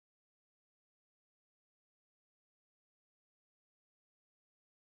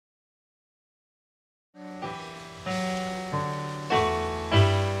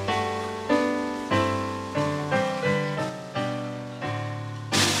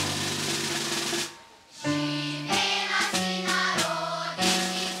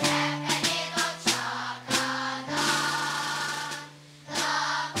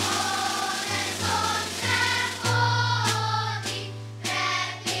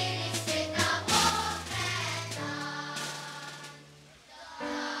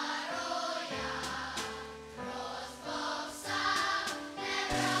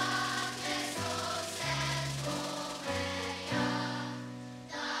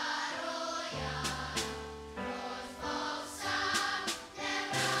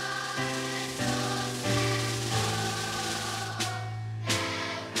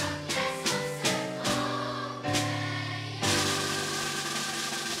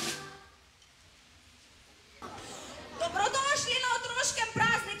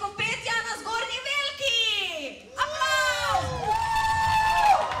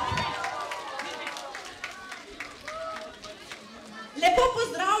Lepo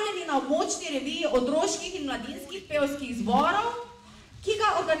pozdravljeni na območni reviji otroških in mladinskih pevskih zborov, ki ga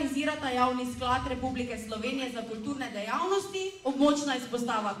organizirata Javni sklad Republike Slovenije za kulturne dejavnosti, območna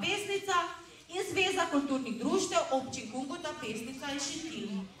izpostava Pesnica in Zveza kulturnih društev občin Kungota, Pesnica in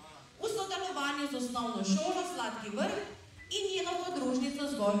Šentilj, v sodelovanju z osnovno šolo Sladki Vrh in njeno podružnico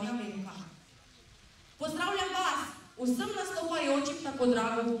Zgornja Velka. Pozdravljam vas, vsem nastopajočim tako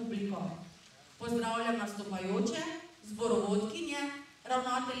drago publiko. Pozdravljam nastopajoče, zborovodkinje,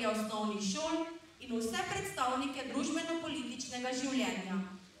 ravnatelje osnovnih šol in vse predstavnike družbeno-političnega življenja.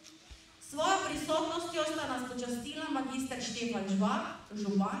 Svojo prisotnostjo sta nas počastila magister Štefan Žvab,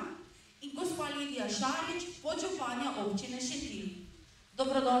 župan, in gospa Lidija Šarič, podžupanja občine Šentilj.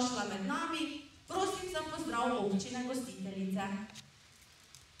 Dobrodošla med nami, prosim za pozdrav občine gostiteljice.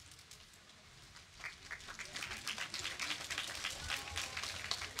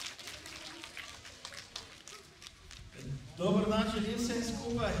 Dobar dan, želim vsem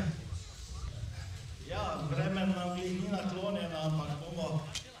skupaj. Ja, vreme nam ni naklonjeno, ampak bomo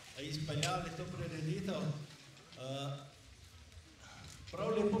izpeljali to prireditev. Prav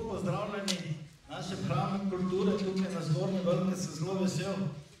lepo pozdravljeni našem hramu kulture tukaj na Zgornji Vrhu, sem zelo vesel,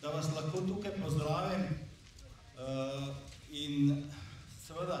 da vas lahko tukaj pozdravim. In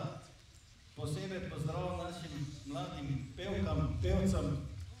seveda posebej pozdrav našim mladim pevkam, pevcem,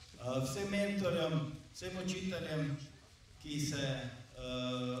 vsem mentorjem, vsem učiteljem, ki se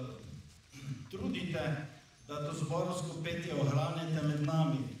trudite, da to zborovsko petje ohranite med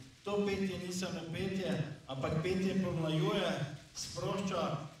nami. To petje ni samo petje, ampak petje pomlajuje,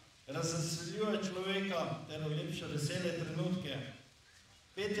 sprošča, razveseljuje človeka ter olepša vesele trenutke.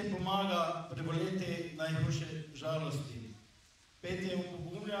 Petje pomaga preboleti najhujše žalosti. Petje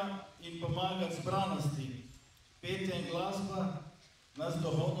opogumlja in pomaga zbranosti. Petje in glasba nas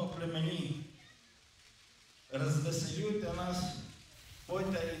duhovno plemeni. Razveseljujte nas,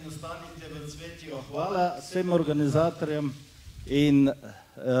 pojte in ostanite v cvetju. Hvala vsem organizatorjem in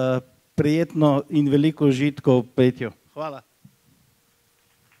prijetno in veliko užitkov v petju. Hvala.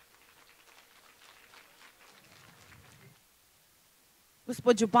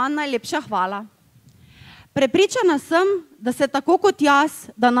 Gospod župan, najlepša hvala. Prepričana sem, da se tako kot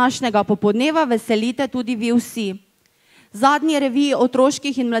jaz današnjega popoldneva veselite tudi vi vsi. Zadnji reviji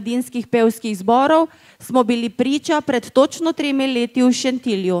otroških in mladinskih pevskih zborov smo bili priča pred točno 3 leti v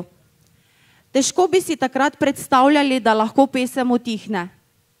Šentilju. Težko bi si takrat predstavljali, da lahko pesem utihne.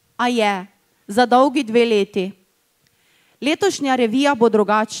 A je, za dolgi 2 leti. Letošnja revija bo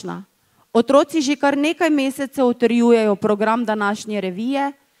drugačna. Otroci že kar nekaj mesecev utrjujejo program današnje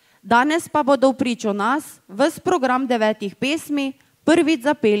revije, danes pa bodo v pričo nas ves program 9 pesmi prvič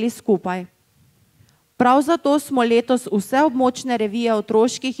zapeli skupaj. Prav zato smo letos vse območne revije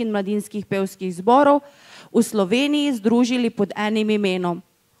otroških in mladinskih pevskih zborov v Sloveniji združili pod enim imenom.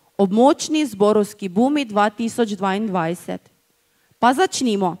 Območni Zborovski BUM 2022. Pa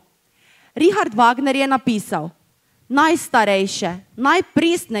začnimo. Richard Wagner je napisal: najstarejše,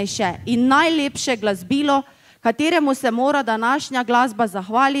 najpristnejše in najlepše glasbilo, kateremu se mora današnja glasba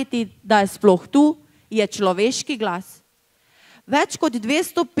zahvaliti, da je sploh tu, je človeški glas. Več kot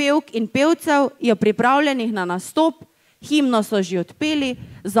 200 pevk in pevcev je pripravljenih na nastop, himno so že odpeli,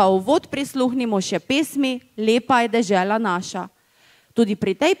 za uvod prisluhnimo še pesmi Lepa je dežela naša. Tudi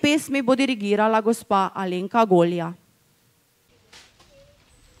pri tej pesmi bo dirigirala gospa Alenka Golija.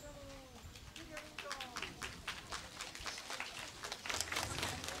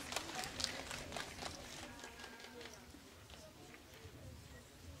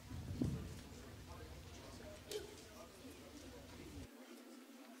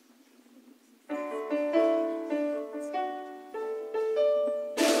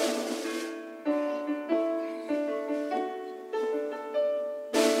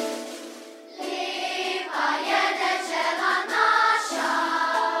 Lepa je dežela.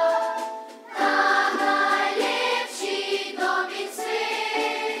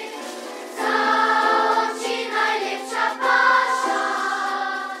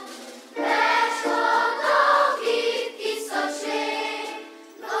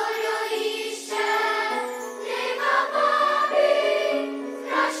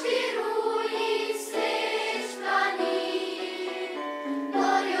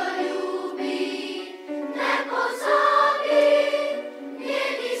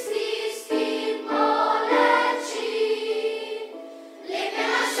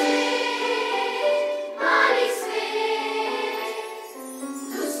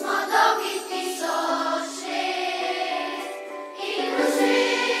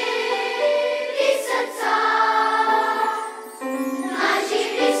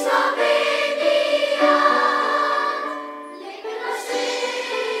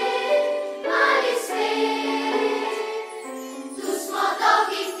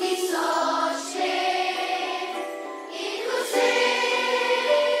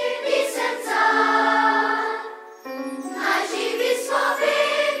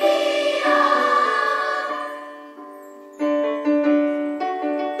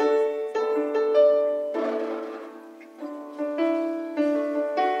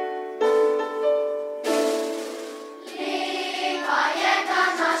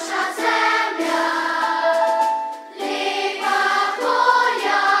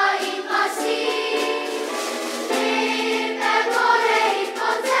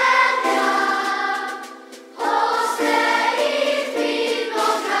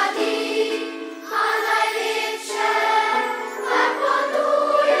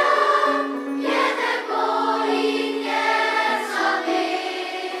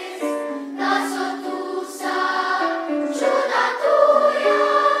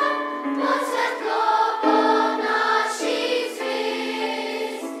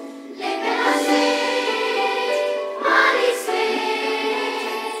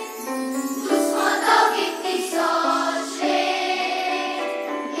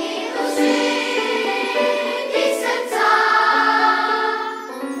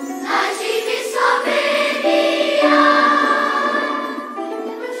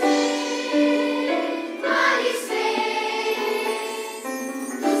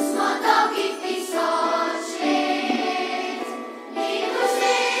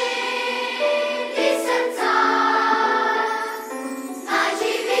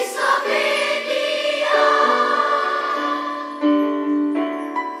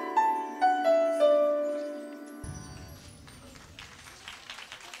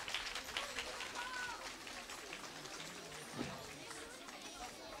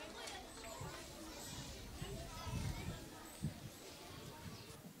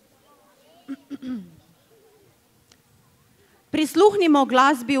 Prisluhnimo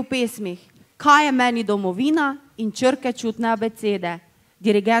glasbi v pesmih Kaj je meni domovina in Črke, čutne, abecede.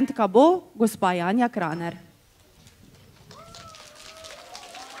 Dirigentka bo gospa Janja Kraner.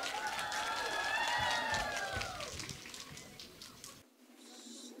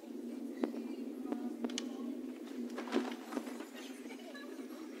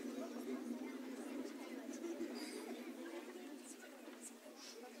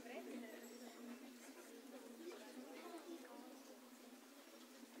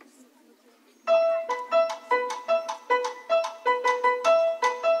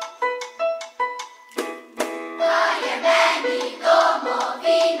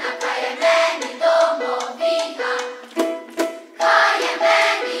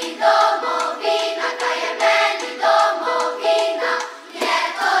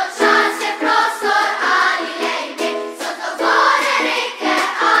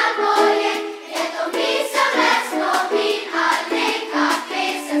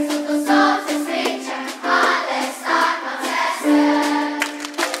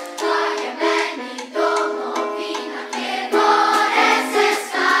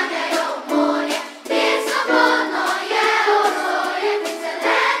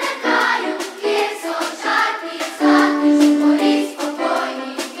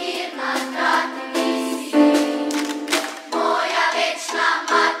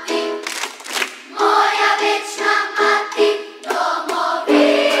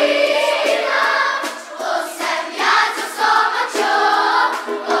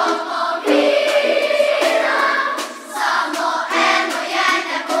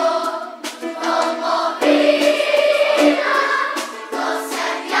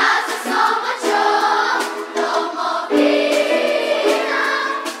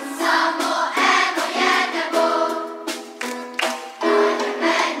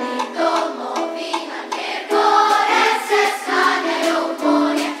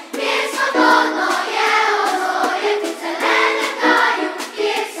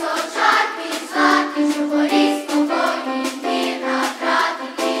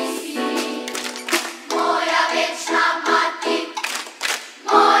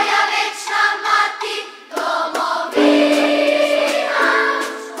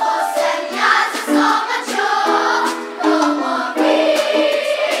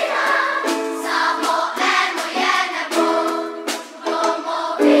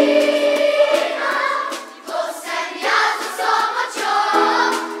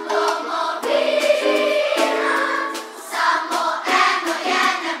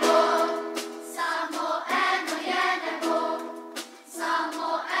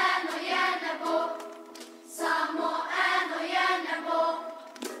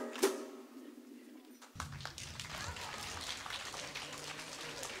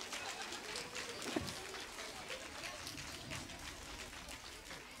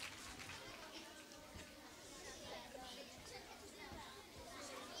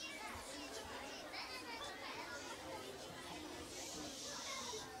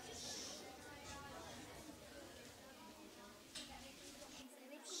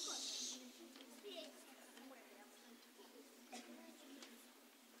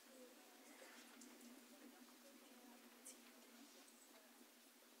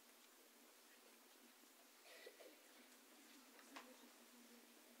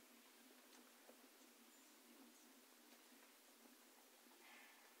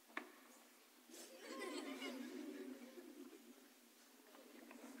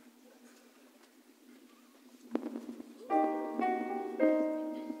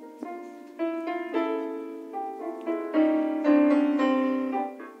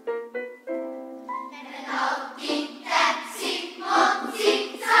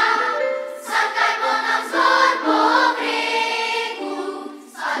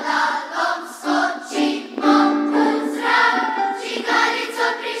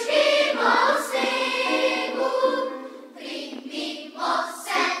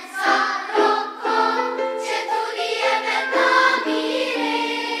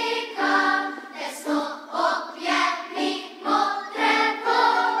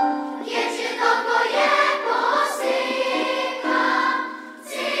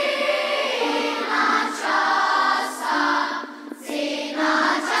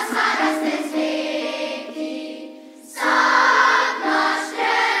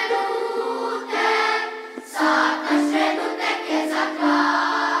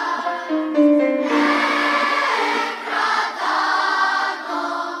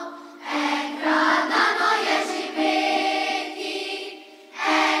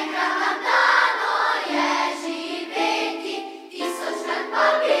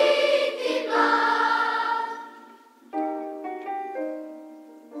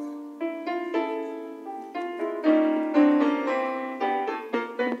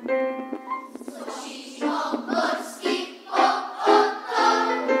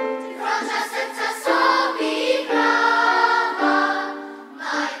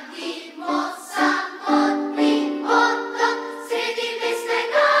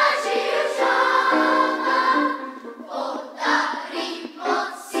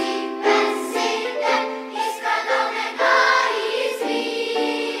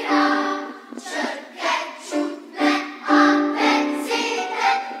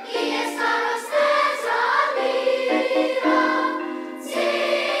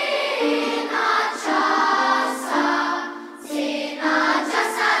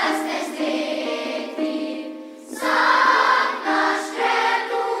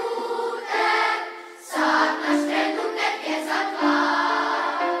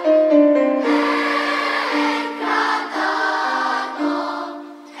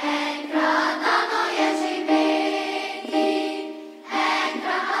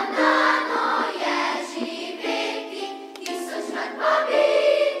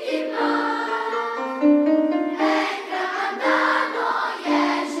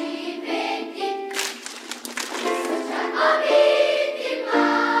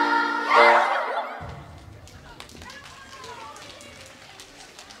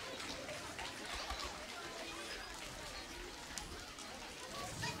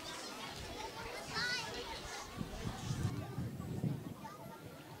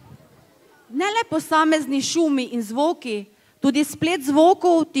 Ne le posamezni šumi in zvoki, tudi splet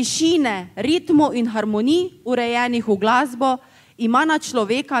zvokov, tišine, ritmov in harmonij, urejenih v glasbo, ima na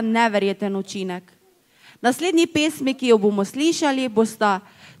človeka neverjeten učinek. Naslednji pesmi, ki jo bomo slišali, bosta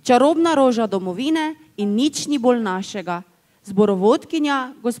Čarobna roža domovine in Nič ni bolj našega.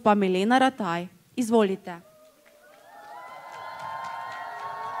 Zborovodkinja, gospa Milena Rataj. Izvolite.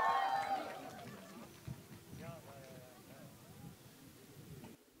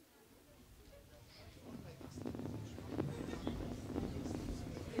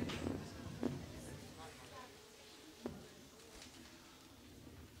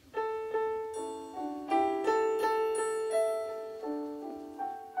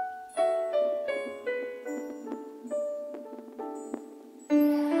 Na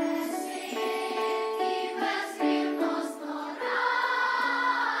sveti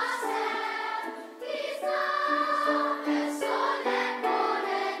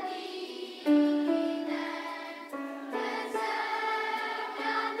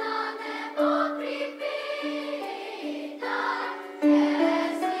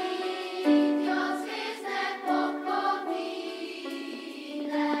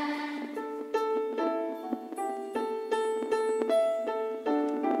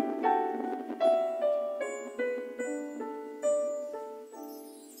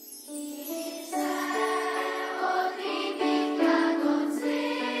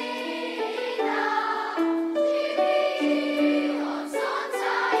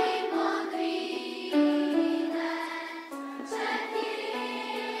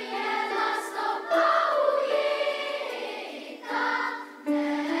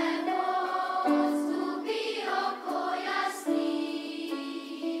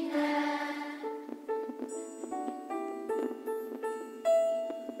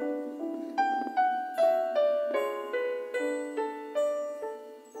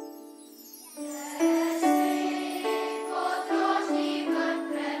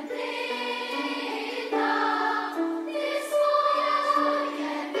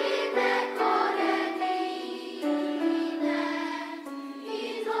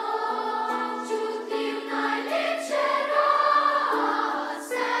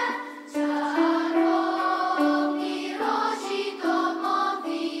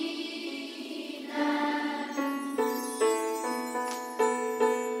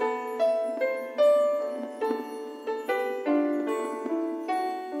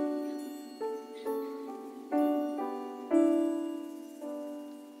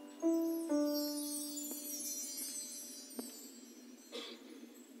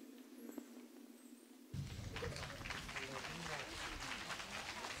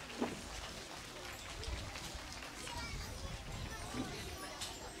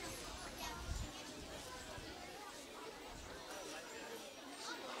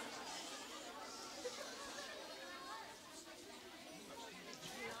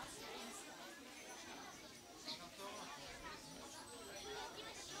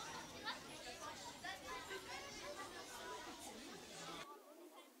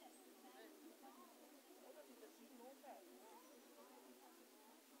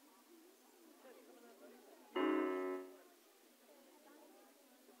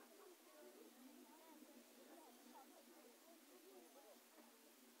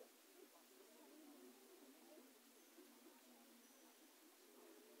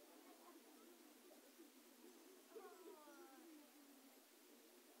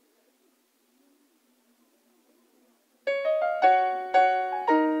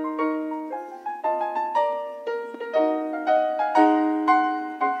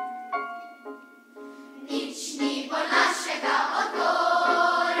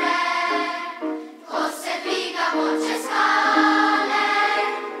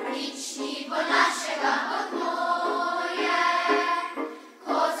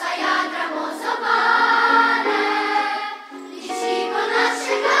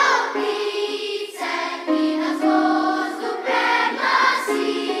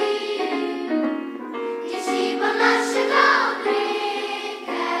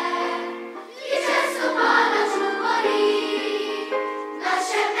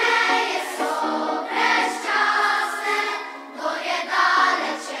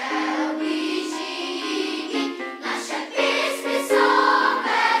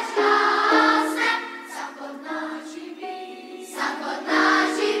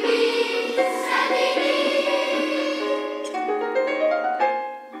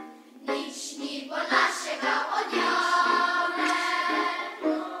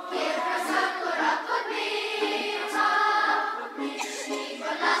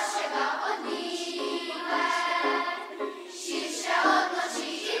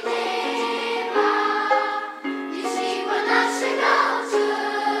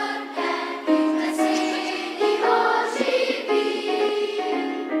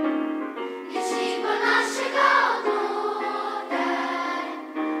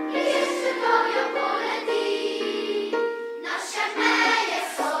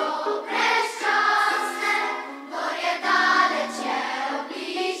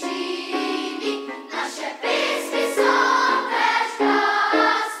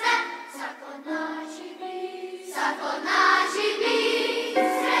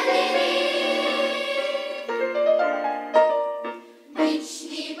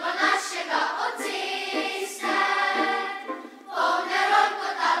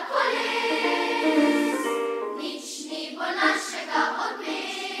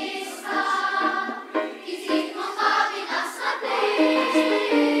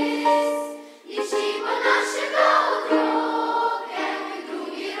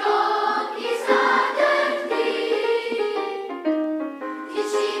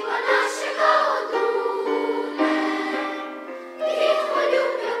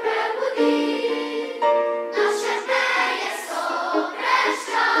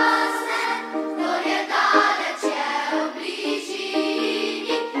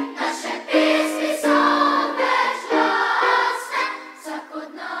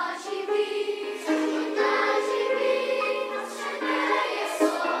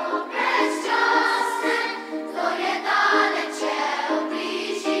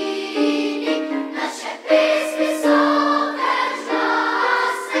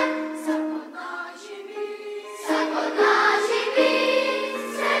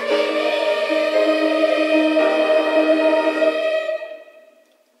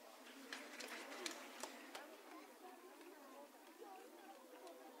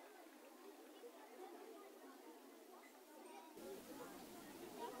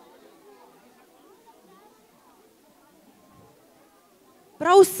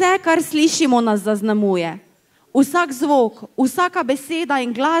Prav vse, kar slišimo, nas zaznamuje. Vsak zvok, vsaka beseda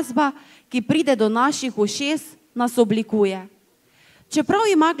in glasba, ki pride do naših ušes, nas oblikuje. Čeprav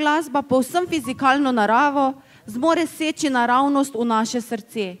ima glasba povsem fizikalno naravo, zmore seči naravnost v naše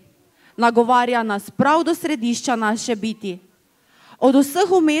srce. Nagovarja nas prav do središča naše biti. Od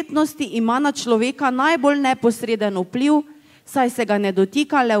vseh umetnosti ima na človeka najbolj neposreden vpliv, saj se ga ne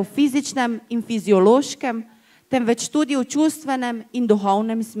dotika le v fizičnem in fiziološkem, temveč tudi v čustvenem in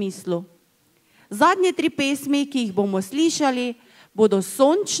duhovnem smislu. Zadnje 3 pesmi, ki jih bomo slišali, bodo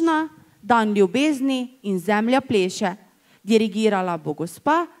Sončna, Dan ljubezni in Zemlja pleše. Dirigirala bo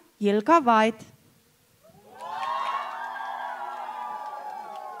gospa Jelka Vajt.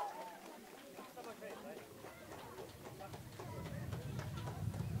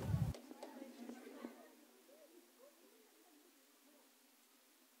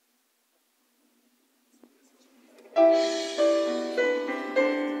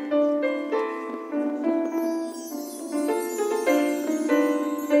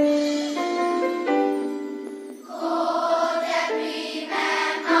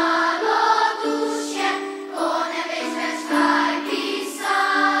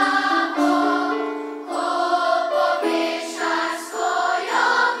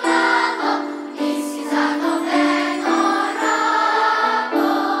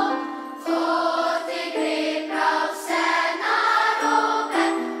 Prav vse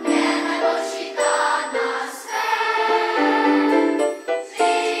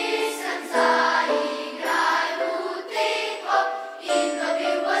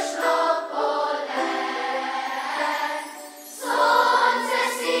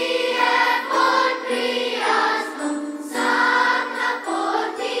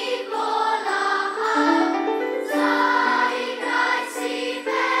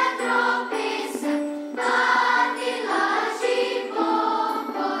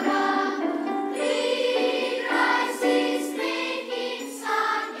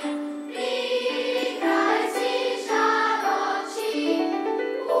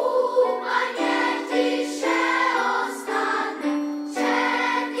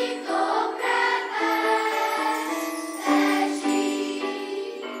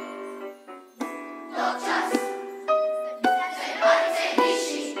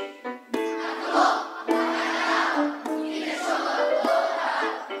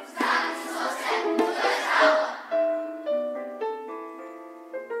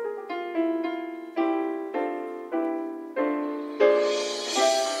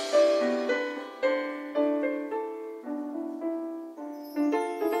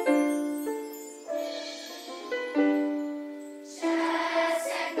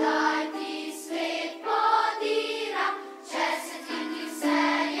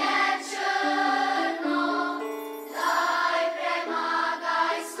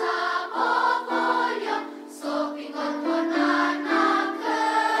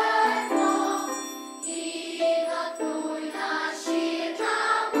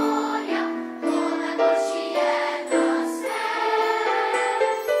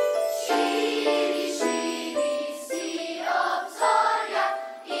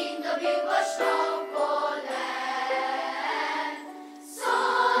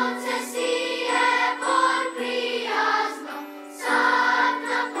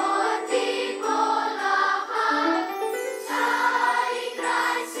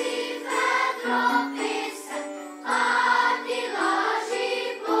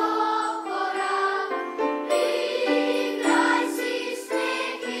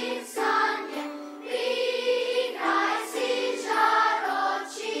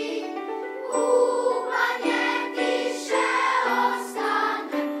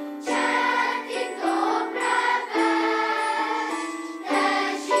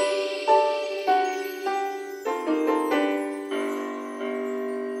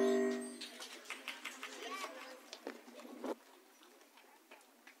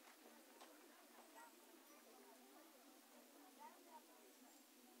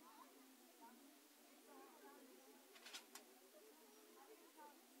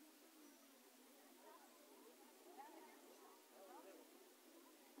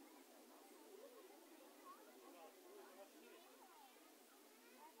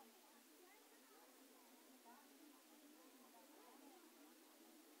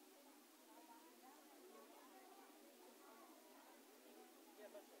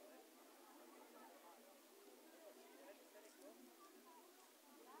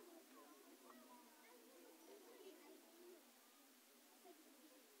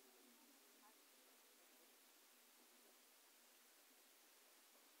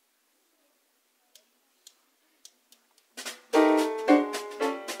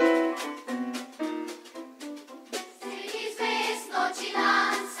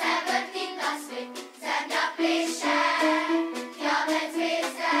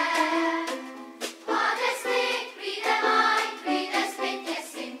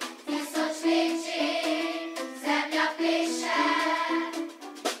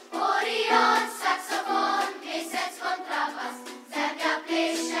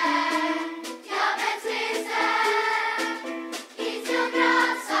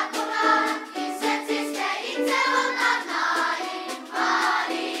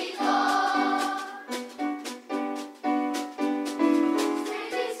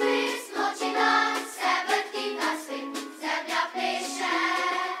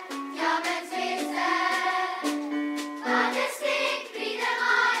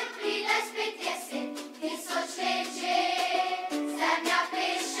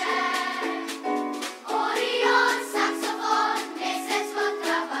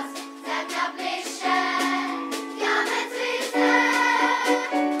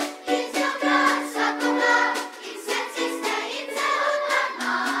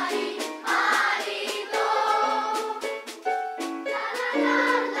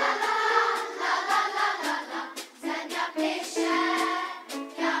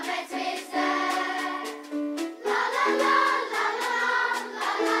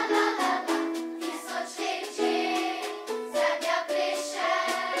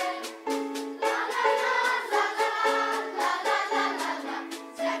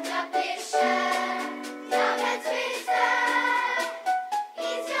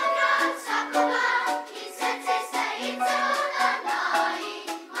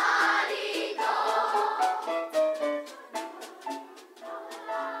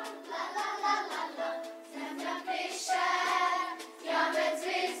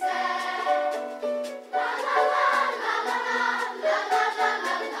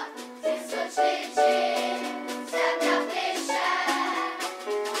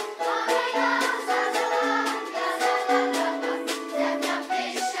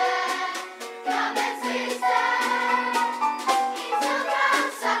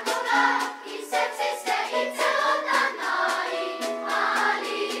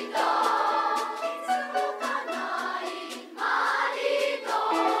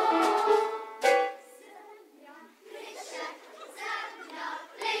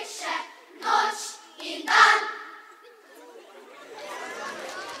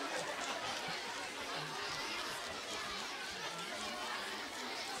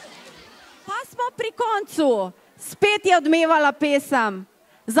Pri koncu spet je odmevala pesem.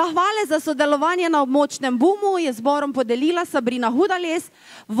 Zahvale za sodelovanje na območnem BUM-u je zborom podelila Sabrina Hudales,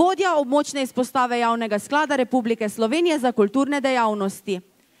 vodja območne izpostave Javnega sklada Republike Slovenije za kulturne dejavnosti.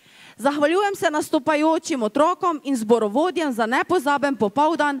 Zahvaljujem se nastopajočim otrokom in zborovodjem za nepozaben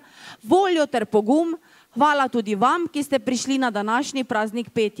popoldan, voljo ter pogum. Hvala tudi vam, ki ste prišli na današnji praznik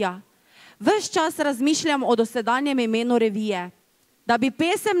petja. Ves čas razmišljam o dosedanjem imenu revije. Da bi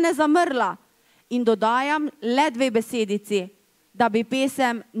pesem ne zamrla, in dodajam le 2 besedici, da bi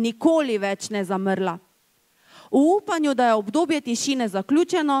pesem nikoli več ne zamrla. V upanju, da je obdobje tišine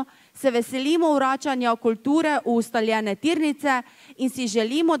zaključeno, se veselimo vračanja kulture v ustaljene tirnice in si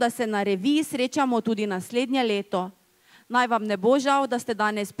želimo, da se na reviji srečamo tudi naslednje leto. Naj vam ne bo žal, da ste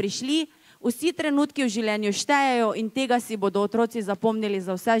danes prišli, vsi trenutki v življenju štejejo in tega si bodo otroci zapomnili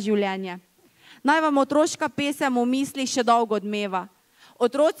za vse življenje. Naj vam otroška pesem v mislih še dolgo odmeva.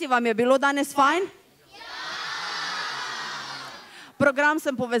 Otroci, vam je bilo danes fajn? Ja! Program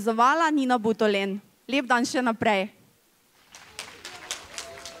sem povezovala Nina Butolen. Lep dan še naprej.